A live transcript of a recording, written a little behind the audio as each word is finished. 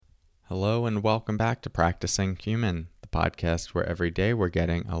Hello and welcome back to Practicing Human, the podcast where every day we're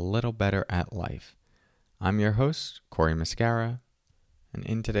getting a little better at life. I'm your host, Corey Mascara, and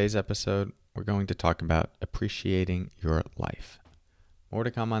in today's episode, we're going to talk about appreciating your life. More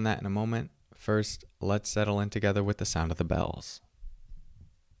to come on that in a moment. First, let's settle in together with the sound of the bells.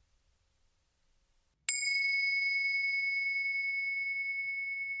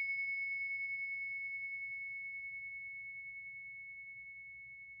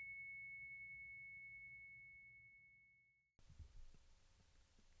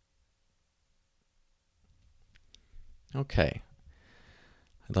 Okay,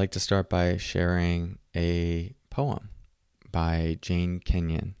 I'd like to start by sharing a poem by Jane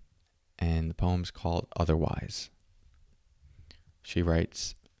Kenyon, and the poem's called Otherwise. She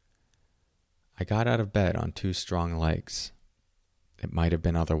writes, I got out of bed on 2 strong legs. It might have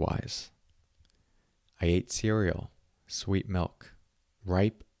been otherwise. I ate cereal, sweet milk,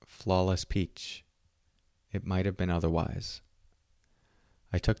 ripe, flawless peach. It might have been otherwise.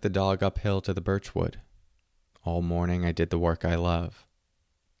 I took the dog uphill to the birchwood. All morning I did the work I love.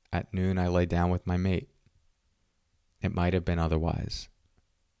 At noon I lay down with my mate. It might have been otherwise.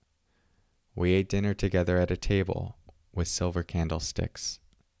 We ate dinner together at a table with silver candlesticks.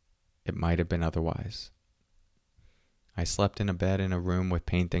 It might have been otherwise. I slept in a bed in a room with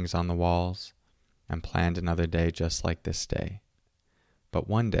paintings on the walls and planned another day just like this day. But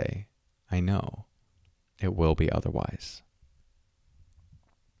one day, I know, it will be otherwise.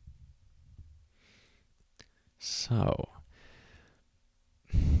 So,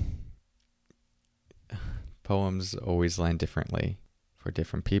 poems always land differently for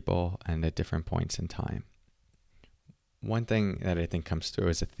different people and at different points in time. One thing that I think comes through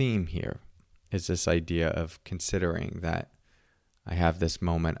as a theme here is this idea of considering that I have this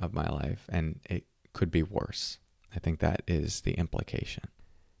moment of my life and it could be worse. I think that is the implication.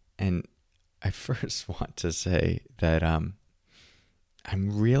 And I first want to say that I'm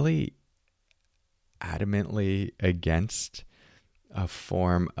really adamantly against a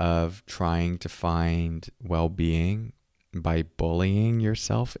form of trying to find well-being by bullying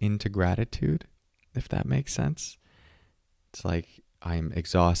yourself into gratitude, if that makes sense. It's like I'm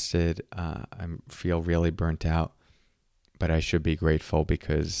exhausted, I feel really burnt out, but I should be grateful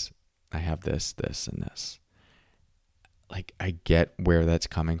because I have this, and this. Like, I get where that's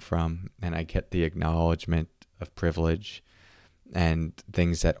coming from, and I get the acknowledgement of privilege and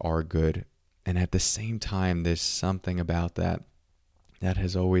things that are good. And at the same time, there's something about that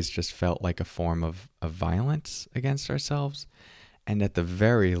has always just felt like a form of violence against ourselves. And at the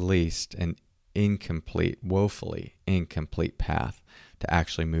very least, an woefully incomplete path to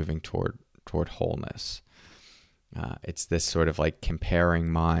actually moving toward wholeness. It's this sort of like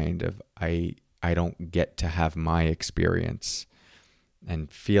comparing mind of I don't get to have my experience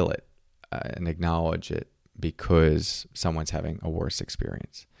and feel it and acknowledge it because someone's having a worse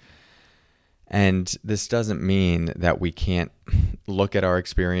experience. And this doesn't mean that we can't look at our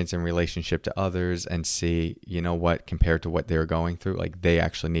experience in relationship to others and see, you know what, compared to what they're going through, like they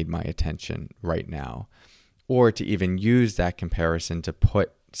actually need my attention right now. Or to even use that comparison to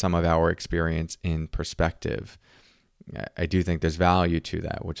put some of our experience in perspective. I do think there's value to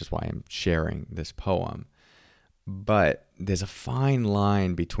that, which is why I'm sharing this poem. But there's a fine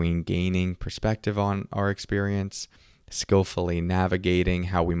line between gaining perspective on our experience, skillfully navigating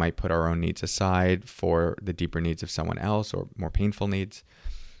how we might put our own needs aside for the deeper needs of someone else or more painful needs,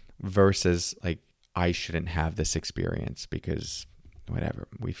 versus like, I shouldn't have this experience because whatever,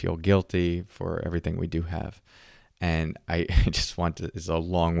 we feel guilty for everything we do have. And I just is a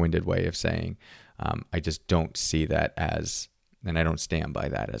long-winded way of saying, I just don't see that as, and I don't stand by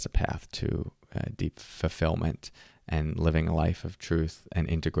that as a path to deep fulfillment and living a life of truth and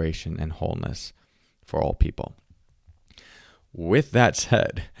integration and wholeness for all people. With that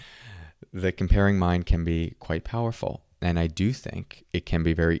said, the comparing mind can be quite powerful. And I do think it can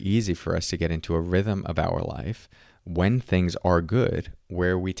be very easy for us to get into a rhythm of our life when things are good,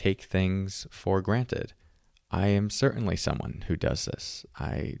 where we take things for granted. I am certainly someone who does this.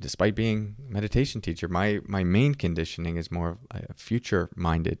 Despite being a meditation teacher, my main conditioning is more of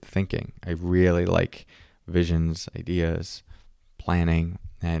future-minded thinking. I really like visions, ideas, planning,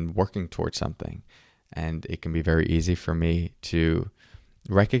 and working towards something. And it can be very easy for me to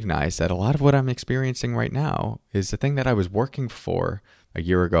recognize that a lot of what I'm experiencing right now is the thing that I was working for a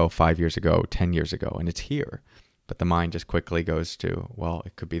year ago, 5 years ago, 10 years ago, and it's here. But the mind just quickly goes to, well,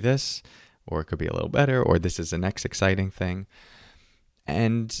 it could be this, or it could be a little better, or this is the next exciting thing.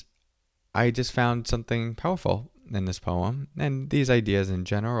 And I just found something powerful in this poem, and these ideas in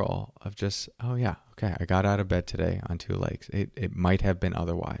general of just, oh yeah, okay, I got out of bed today on two legs. It might have been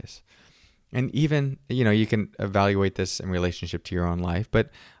otherwise. And even, you can evaluate this in relationship to your own life, but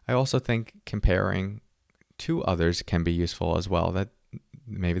I also think comparing to others can be useful as well, that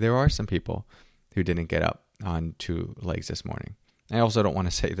maybe there are some people who didn't get up on two legs this morning. I also don't want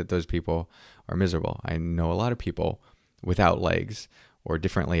to say that those people are miserable. I know a lot of people without legs or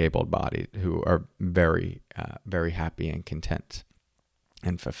differently abled bodied who are very, very happy and content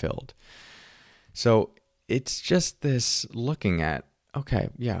and fulfilled. So it's just this looking at, okay,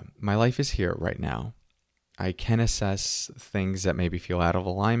 yeah, my life is here right now. I can assess things that maybe feel out of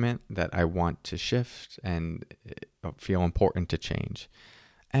alignment, that I want to shift and feel important to change.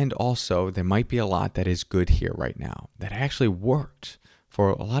 And also, there might be a lot that is good here right now that I actually worked for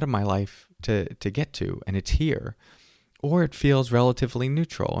a lot of my life to get to, and it's here. Or it feels relatively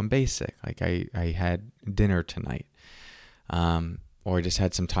neutral and basic, like I had dinner tonight. Or I just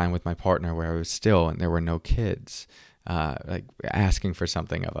had some time with my partner where I was still and there were no kids like asking for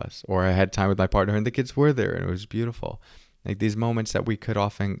something of us. Or I had time with my partner and the kids were there and it was beautiful. Like these moments that we could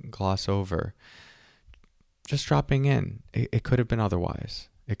often gloss over. Just dropping in, it could have been otherwise.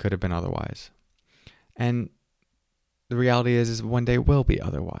 It could have been otherwise. And the reality is one day will be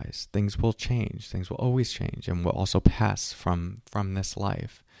otherwise. Things will change. Things will always change and will also pass from this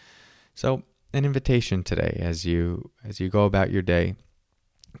life. So an invitation today as you go about your day.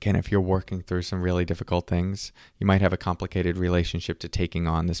 Again, if you're working through some really difficult things, you might have a complicated relationship to taking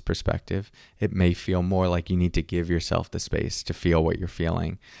on this perspective. It may feel more like you need to give yourself the space to feel what you're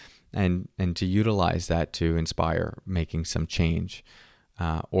feeling and to utilize that to inspire making some change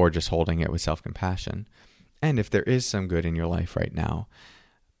or just holding it with self-compassion. And if there is some good in your life right now,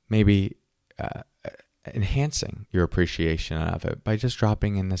 maybe enhancing your appreciation of it by just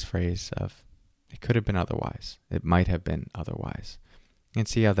dropping in this phrase of, it could have been otherwise. It might have been otherwise. And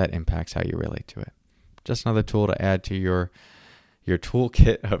see how that impacts how you relate to it. Just another tool to add to your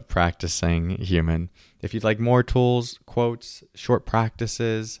toolkit of practicing human. If you'd like more tools, quotes, short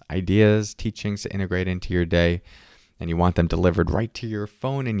practices, ideas, teachings to integrate into your day, and you want them delivered right to your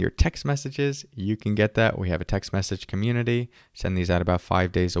phone in your text messages, you can get that. We have a text message community. Send these out about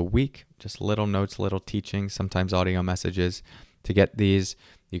 5 days a week. Just little notes, little teachings, sometimes audio messages. To get these,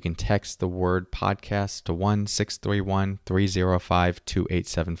 you can text the word podcast to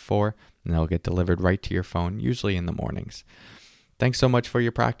 1-631-305-2874, and they'll get delivered right to your phone, usually in the mornings. Thanks so much for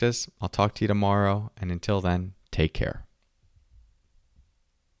your practice. I'll talk to you tomorrow, and until then, take care.